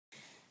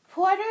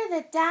Porter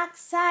the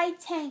Dockside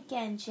Tank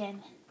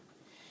Engine.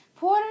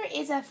 Porter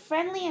is a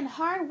friendly and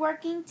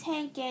hard-working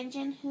tank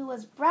engine who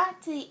was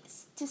brought to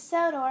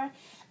Sodor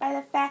by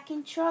the Fat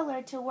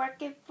Controller to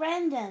work at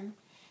Brendam.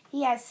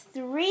 He has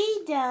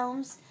 3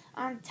 domes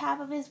on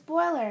top of his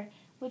boiler,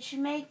 which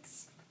make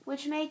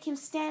him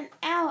stand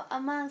out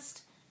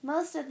amongst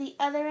most of the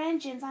other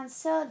engines on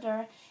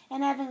Sodor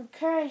and have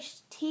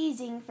encouraged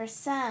teasing for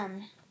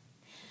some.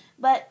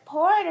 But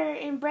Porter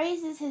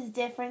embraces his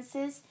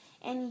differences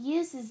and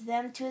uses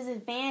them to his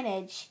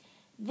advantage.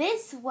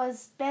 This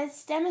was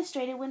best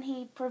demonstrated when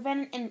he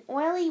prevented an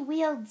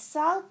oily-wheeled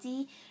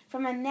Salty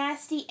from a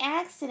nasty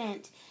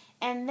accident,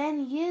 and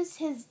then used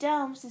his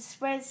domes to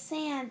spread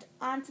sand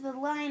onto the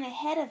line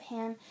ahead of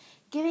him,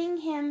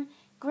 giving him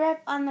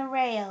grip on the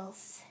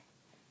rails.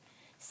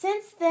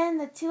 Since then,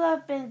 the two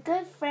have been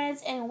good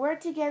friends and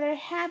work together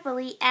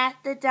happily at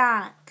the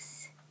docks.